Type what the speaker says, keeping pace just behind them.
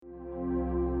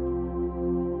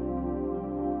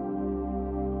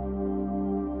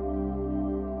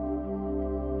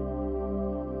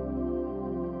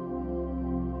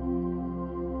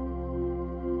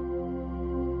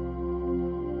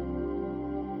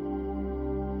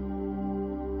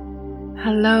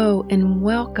Hello and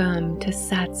welcome to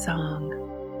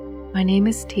Satsang. My name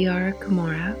is Tiara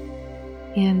Kumara,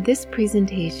 and this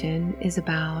presentation is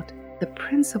about the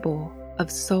principle of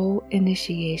soul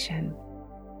initiation.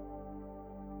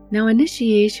 Now,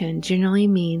 initiation generally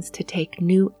means to take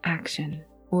new action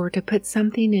or to put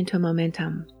something into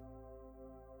momentum.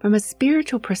 From a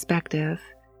spiritual perspective,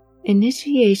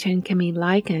 initiation can be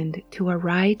likened to a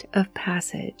rite of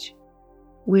passage,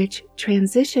 which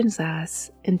transitions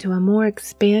us into a more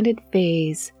expanded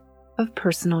phase of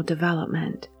personal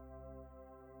development.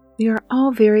 We are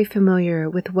all very familiar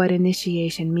with what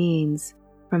initiation means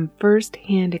from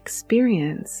first-hand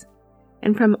experience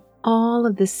and from all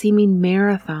of the seeming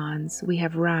marathons we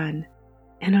have run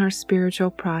in our spiritual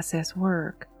process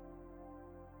work.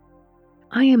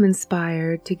 I am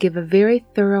inspired to give a very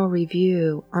thorough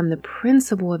review on the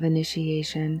principle of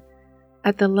initiation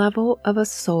at the level of a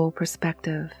soul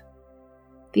perspective.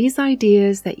 These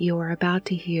ideas that you are about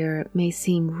to hear may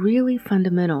seem really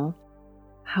fundamental.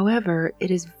 However,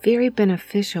 it is very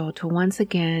beneficial to once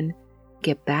again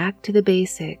get back to the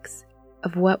basics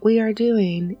of what we are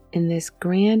doing in this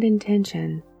grand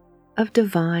intention of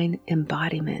divine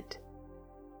embodiment.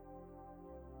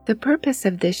 The purpose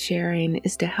of this sharing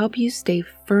is to help you stay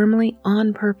firmly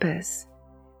on purpose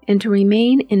and to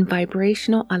remain in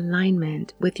vibrational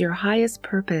alignment with your highest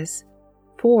purpose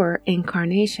for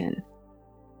incarnation.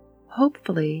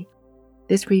 Hopefully,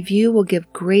 this review will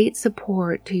give great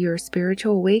support to your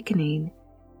spiritual awakening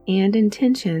and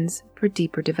intentions for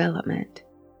deeper development.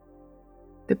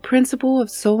 The principle of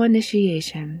soul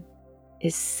initiation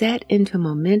is set into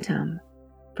momentum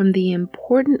from the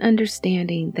important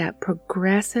understanding that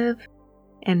progressive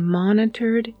and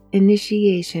monitored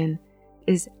initiation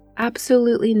is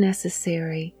absolutely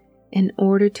necessary in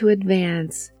order to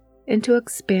advance into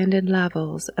expanded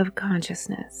levels of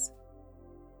consciousness.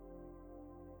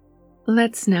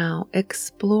 Let's now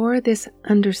explore this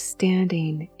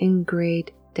understanding in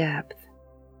great depth.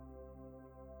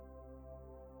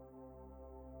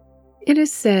 It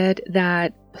is said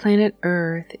that planet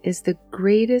Earth is the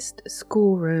greatest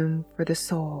schoolroom for the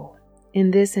soul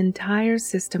in this entire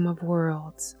system of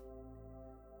worlds.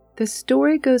 The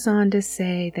story goes on to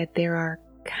say that there are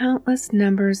countless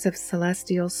numbers of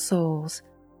celestial souls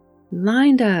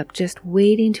lined up just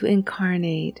waiting to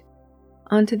incarnate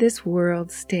onto this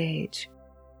world stage.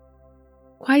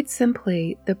 Quite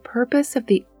simply, the purpose of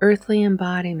the earthly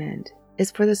embodiment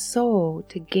is for the soul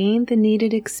to gain the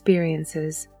needed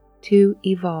experiences to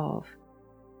evolve.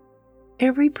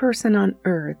 Every person on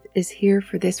earth is here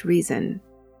for this reason,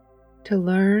 to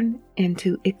learn and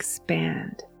to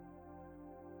expand.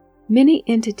 Many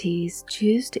entities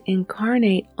choose to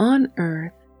incarnate on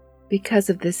Earth because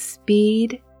of the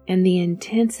speed and the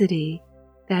intensity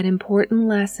that important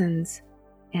lessons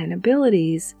and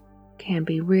abilities can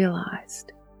be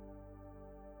realized.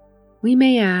 We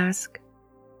may ask,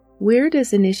 where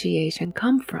does initiation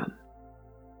come from?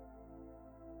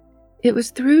 It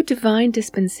was through divine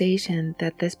dispensation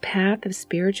that this path of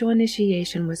spiritual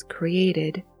initiation was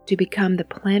created to become the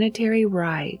planetary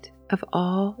rite of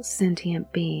all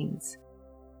sentient beings.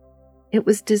 It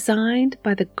was designed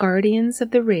by the guardians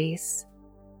of the race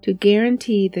to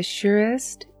guarantee the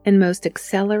surest and most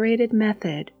accelerated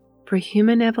method for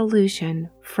human evolution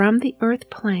from the earth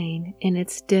plane in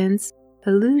its dense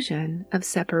illusion of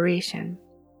separation.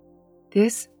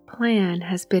 This plan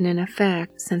has been in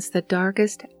effect since the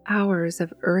darkest hours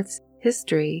of Earth's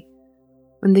history,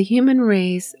 when the human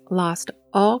race lost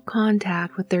all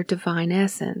contact with their divine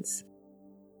essence.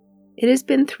 It has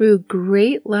been through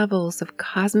great levels of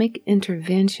cosmic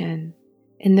intervention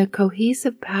and the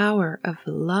cohesive power of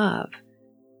love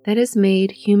that has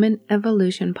made human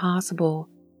evolution possible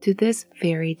to this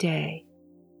very day.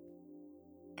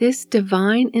 This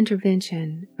divine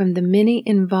intervention from the many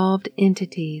involved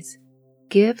entities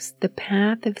gives the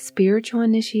path of spiritual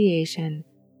initiation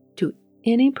to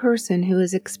any person who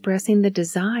is expressing the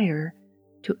desire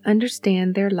to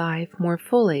understand their life more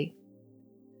fully.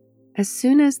 As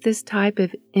soon as this type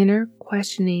of inner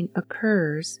questioning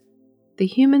occurs, the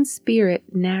human spirit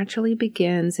naturally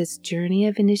begins its journey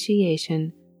of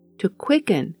initiation to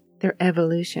quicken their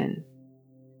evolution.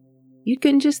 You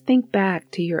can just think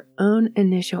back to your own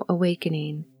initial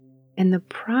awakening and the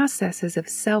processes of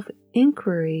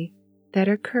self-inquiry that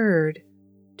occurred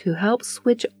to help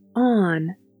switch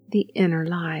on the inner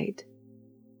light.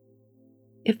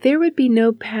 If there would be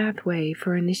no pathway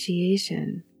for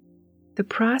initiation, the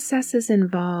processes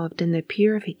involved in the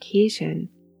purification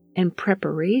and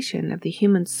preparation of the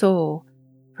human soul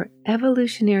for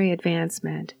evolutionary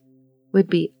advancement would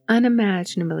be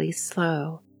unimaginably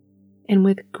slow and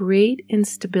with great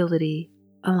instability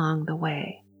along the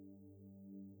way.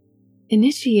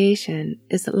 Initiation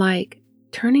is like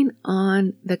turning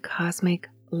on the cosmic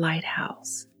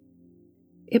lighthouse.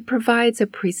 It provides a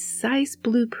precise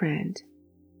blueprint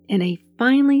and a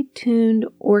finely tuned,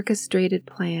 orchestrated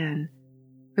plan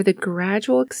for the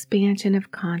gradual expansion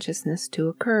of consciousness to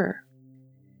occur.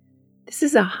 This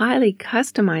is a highly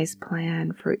customized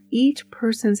plan for each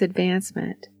person's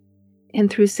advancement and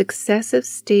through successive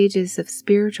stages of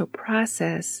spiritual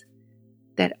process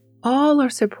that all are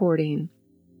supporting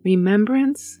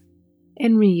remembrance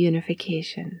and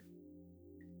reunification.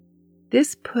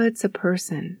 This puts a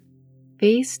person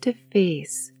face to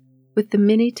face with the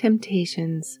many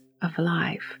temptations of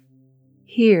life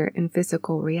here in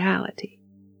physical reality.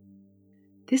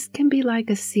 This can be like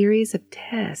a series of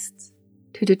tests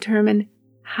to determine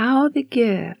how the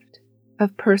gift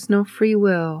of personal free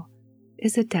will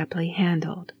is adeptly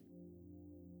handled.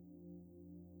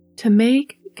 To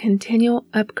make continual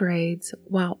upgrades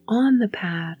while on the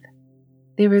path,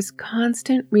 there is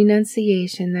constant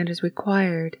renunciation that is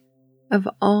required of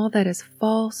all that is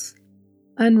false,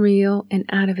 unreal, and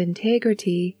out of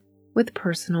integrity with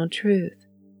personal truth.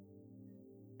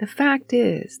 The fact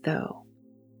is, though,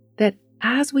 that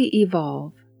as we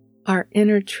evolve, our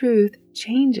inner truth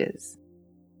changes.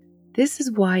 This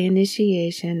is why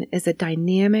initiation is a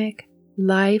dynamic,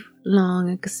 lifelong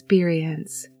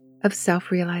experience of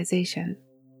self-realization.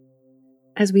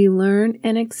 As we learn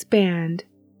and expand,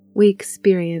 we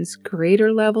experience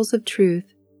greater levels of truth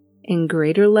and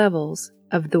greater levels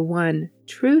of the one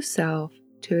true self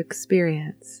to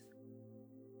experience.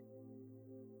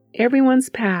 Everyone's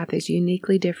path is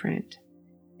uniquely different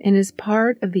and is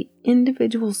part of the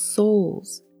individual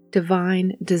soul's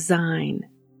divine design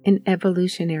and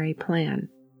evolutionary plan.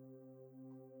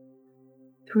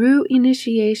 Through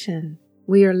initiation,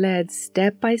 we are led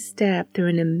step by step through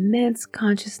an immense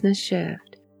consciousness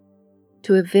shift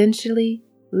to eventually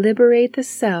liberate the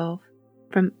self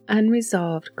from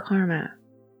unresolved karma.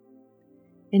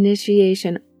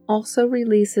 Initiation also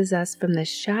releases us from the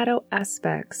shadow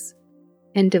aspects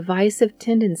and divisive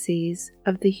tendencies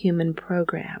of the human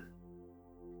program.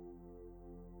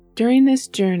 During this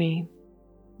journey,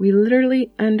 we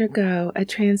literally undergo a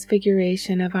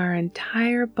transfiguration of our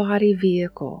entire body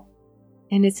vehicle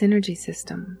and its energy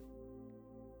system.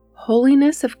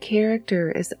 Holiness of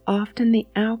character is often the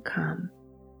outcome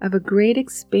of a great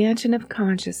expansion of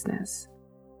consciousness,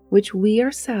 which we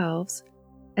ourselves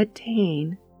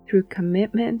attain through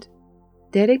commitment,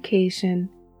 dedication,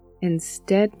 and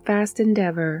steadfast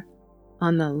endeavor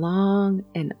on the long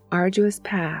and arduous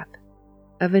path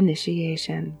of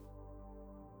initiation.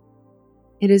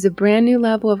 It is a brand new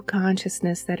level of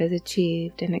consciousness that is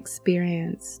achieved and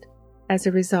experienced as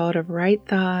a result of right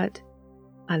thought,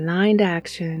 aligned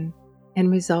action, and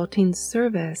resulting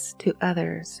service to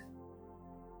others.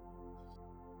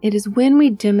 It is when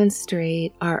we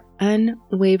demonstrate our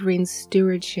unwavering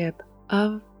stewardship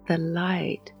of the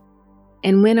light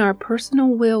and when our personal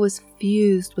will is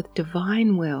fused with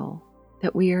divine will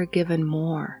that we are given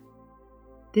more.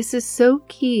 This is so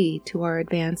key to our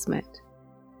advancement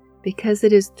because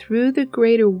it is through the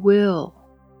greater will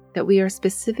that we are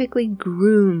specifically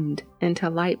groomed into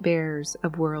light bearers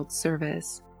of world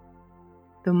service.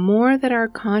 The more that our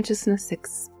consciousness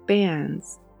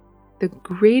expands, the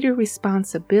greater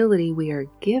responsibility we are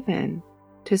given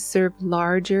to serve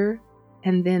larger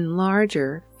and then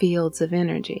larger fields of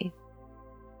energy.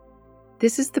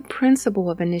 This is the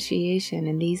principle of initiation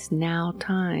in these now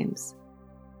times.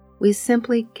 We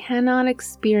simply cannot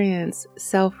experience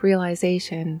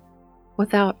self-realization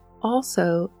without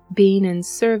also being in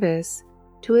service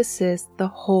to assist the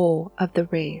whole of the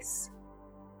race.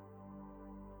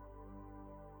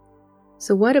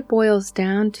 So what it boils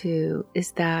down to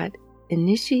is that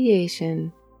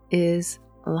initiation is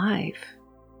life.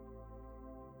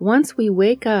 Once we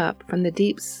wake up from the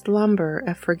deep slumber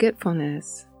of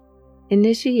forgetfulness,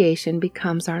 initiation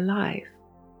becomes our life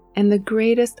and the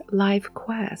greatest life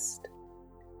quest.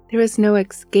 There is no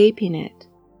escaping it.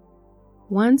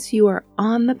 Once you are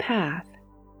on the path,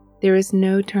 there is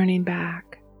no turning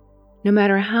back, no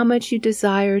matter how much you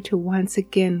desire to once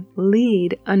again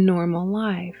lead a normal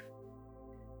life.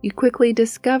 You quickly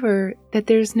discover that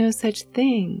there is no such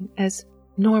thing as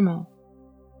normal.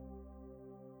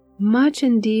 Much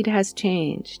indeed has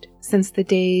changed since the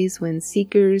days when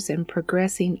seekers and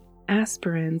progressing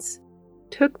aspirants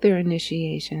took their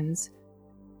initiations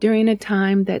during a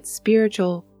time that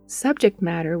spiritual subject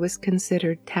matter was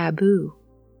considered taboo.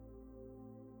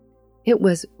 It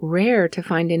was rare to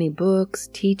find any books,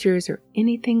 teachers, or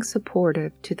anything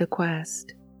supportive to the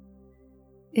quest.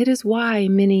 It is why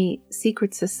many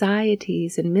secret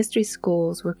societies and mystery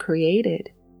schools were created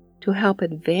to help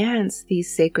advance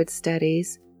these sacred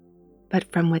studies,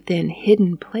 but from within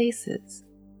hidden places.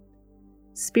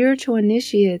 Spiritual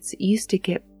initiates used to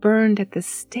get burned at the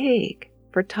stake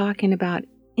for talking about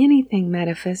anything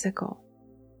metaphysical.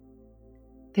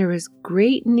 There is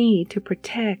great need to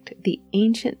protect the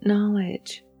ancient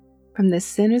knowledge from the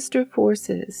sinister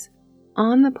forces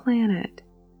on the planet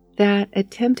that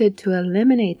attempted to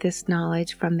eliminate this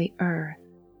knowledge from the earth.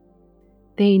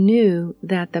 They knew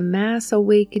that the mass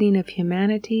awakening of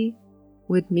humanity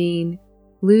would mean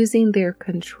losing their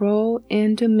control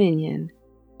and dominion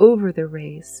over the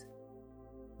race,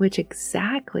 which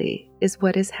exactly is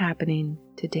what is happening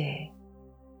today.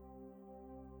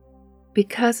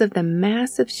 Because of the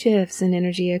massive shifts in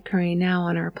energy occurring now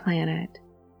on our planet,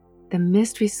 the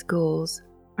mystery schools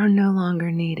are no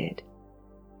longer needed.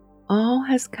 All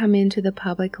has come into the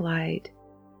public light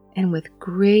and with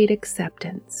great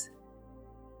acceptance.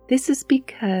 This is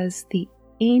because the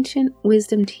ancient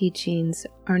wisdom teachings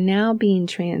are now being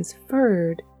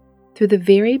transferred through the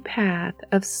very path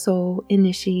of soul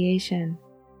initiation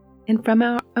and from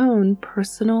our own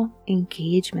personal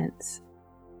engagements.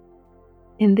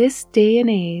 In this day and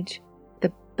age,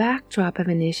 the backdrop of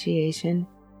initiation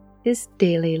is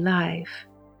daily life,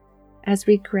 as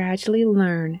we gradually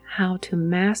learn how to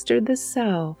master the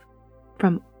self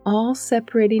from all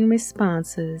separating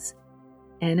responses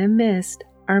and amidst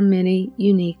our many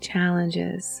unique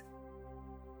challenges.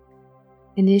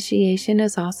 Initiation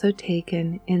is also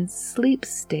taken in sleep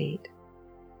state.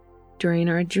 During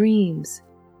our dreams,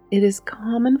 it is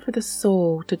common for the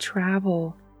soul to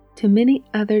travel to many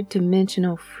other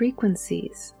dimensional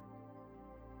frequencies.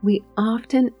 We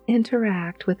often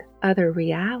interact with other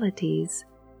realities,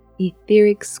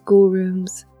 etheric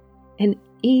schoolrooms, and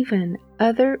even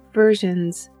other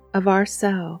versions of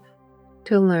ourselves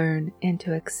to learn and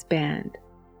to expand.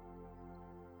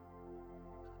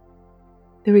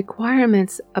 The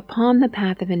requirements upon the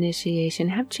path of initiation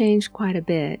have changed quite a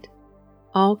bit,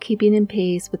 all keeping in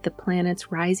pace with the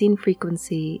planet's rising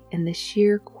frequency and the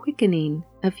sheer quickening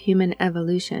of human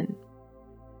evolution.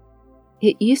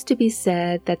 It used to be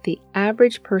said that the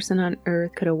average person on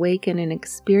Earth could awaken and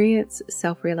experience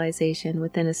self-realization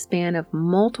within a span of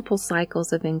multiple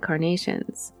cycles of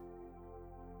incarnations.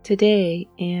 Today,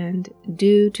 and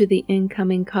due to the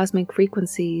incoming cosmic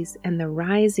frequencies and the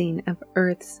rising of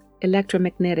Earth's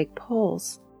electromagnetic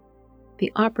pulse,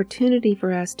 the opportunity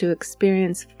for us to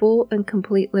experience full and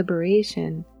complete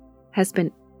liberation has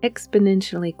been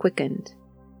exponentially quickened.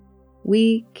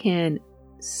 We can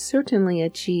certainly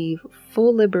achieve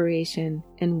full liberation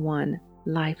in one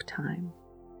lifetime.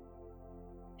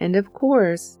 And of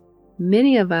course,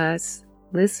 many of us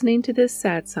listening to this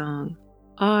satsang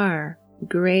are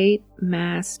great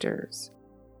masters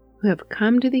who have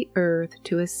come to the earth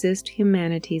to assist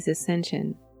humanity's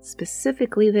ascension,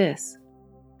 specifically this.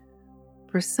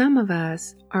 For some of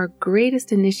us, our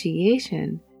greatest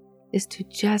initiation is to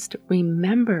just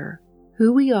remember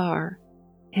who we are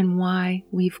and why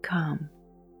we've come.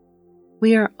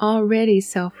 We are already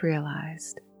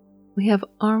self-realized. We have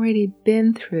already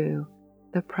been through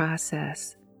the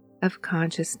process of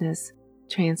consciousness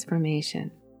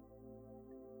transformation.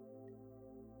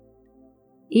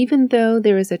 Even though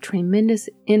there is a tremendous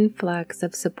influx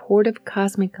of supportive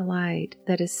cosmic light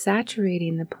that is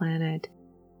saturating the planet,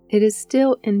 it is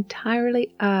still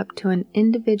entirely up to an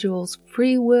individual's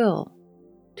free will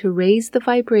to raise the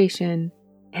vibration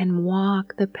and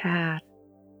walk the path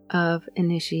of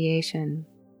initiation.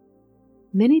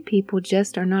 Many people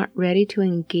just are not ready to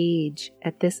engage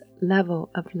at this level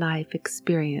of life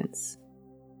experience.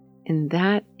 And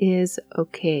that is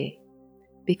okay,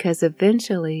 because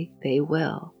eventually they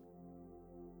will.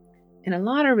 In a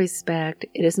lot of respect,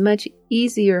 it is much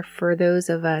easier for those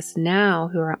of us now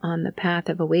who are on the path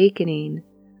of awakening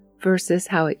versus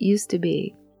how it used to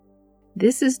be.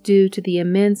 This is due to the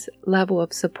immense level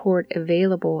of support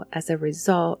available as a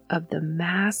result of the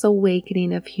mass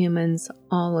awakening of humans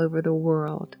all over the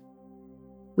world.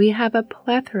 We have a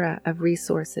plethora of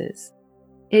resources,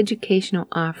 educational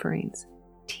offerings,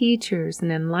 teachers,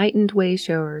 and enlightened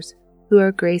wayshowers who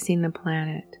are gracing the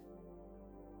planet.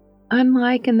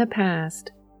 Unlike in the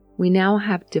past, we now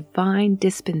have divine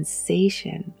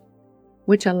dispensation,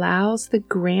 which allows the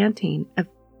granting of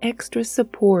extra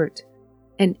support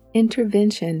and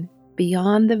intervention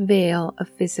beyond the veil of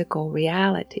physical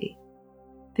reality.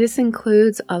 This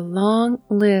includes a long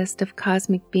list of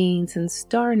cosmic beings and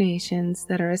star nations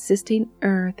that are assisting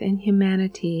Earth and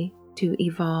humanity to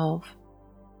evolve.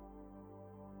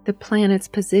 The planet's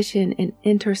position in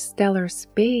interstellar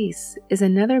space is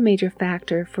another major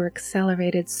factor for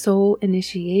accelerated soul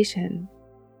initiation.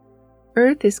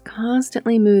 Earth is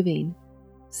constantly moving,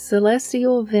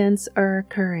 celestial events are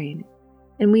occurring,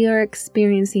 and we are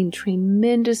experiencing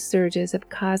tremendous surges of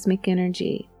cosmic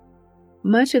energy.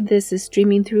 Much of this is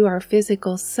streaming through our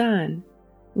physical sun,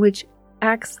 which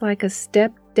acts like a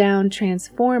step-down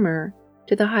transformer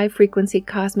to the high-frequency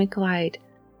cosmic light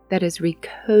that is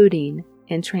recoding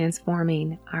and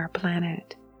transforming our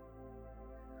planet.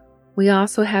 We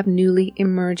also have newly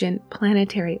emergent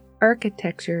planetary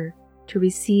architecture to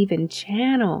receive and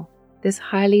channel this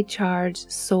highly charged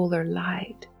solar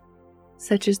light,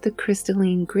 such as the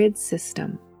crystalline grid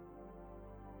system.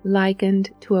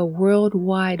 Likened to a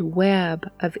worldwide web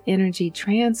of energy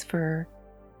transfer,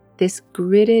 this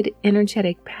gridded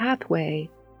energetic pathway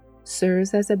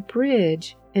serves as a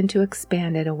bridge into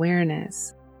expanded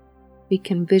awareness. We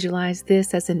can visualize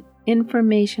this as an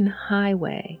information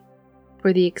highway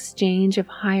for the exchange of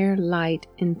higher light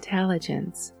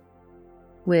intelligence,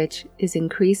 which is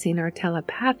increasing our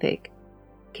telepathic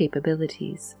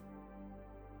capabilities.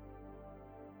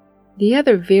 The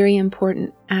other very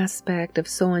important aspect of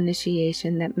soul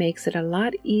initiation that makes it a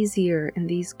lot easier in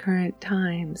these current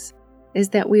times is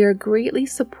that we are greatly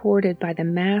supported by the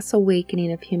mass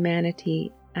awakening of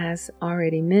humanity, as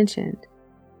already mentioned.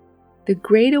 The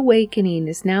Great Awakening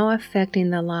is now affecting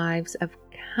the lives of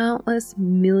countless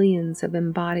millions of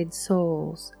embodied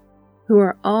souls who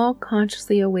are all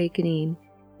consciously awakening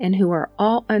and who are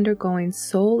all undergoing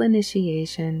soul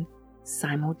initiation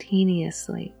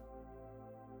simultaneously.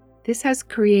 This has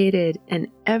created an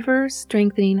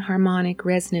ever-strengthening harmonic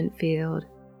resonant field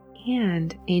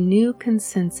and a new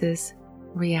consensus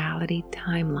reality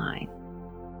timeline.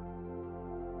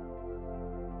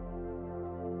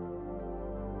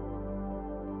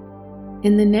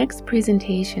 In the next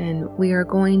presentation, we are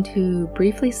going to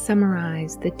briefly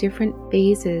summarize the different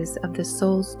phases of the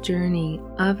soul's journey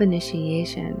of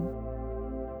initiation.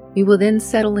 We will then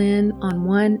settle in on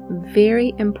one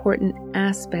very important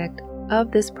aspect of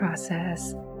this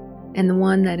process, and the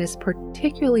one that is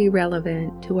particularly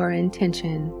relevant to our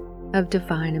intention of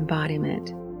divine embodiment.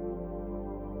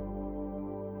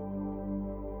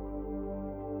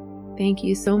 Thank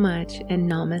you so much, and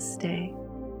namaste.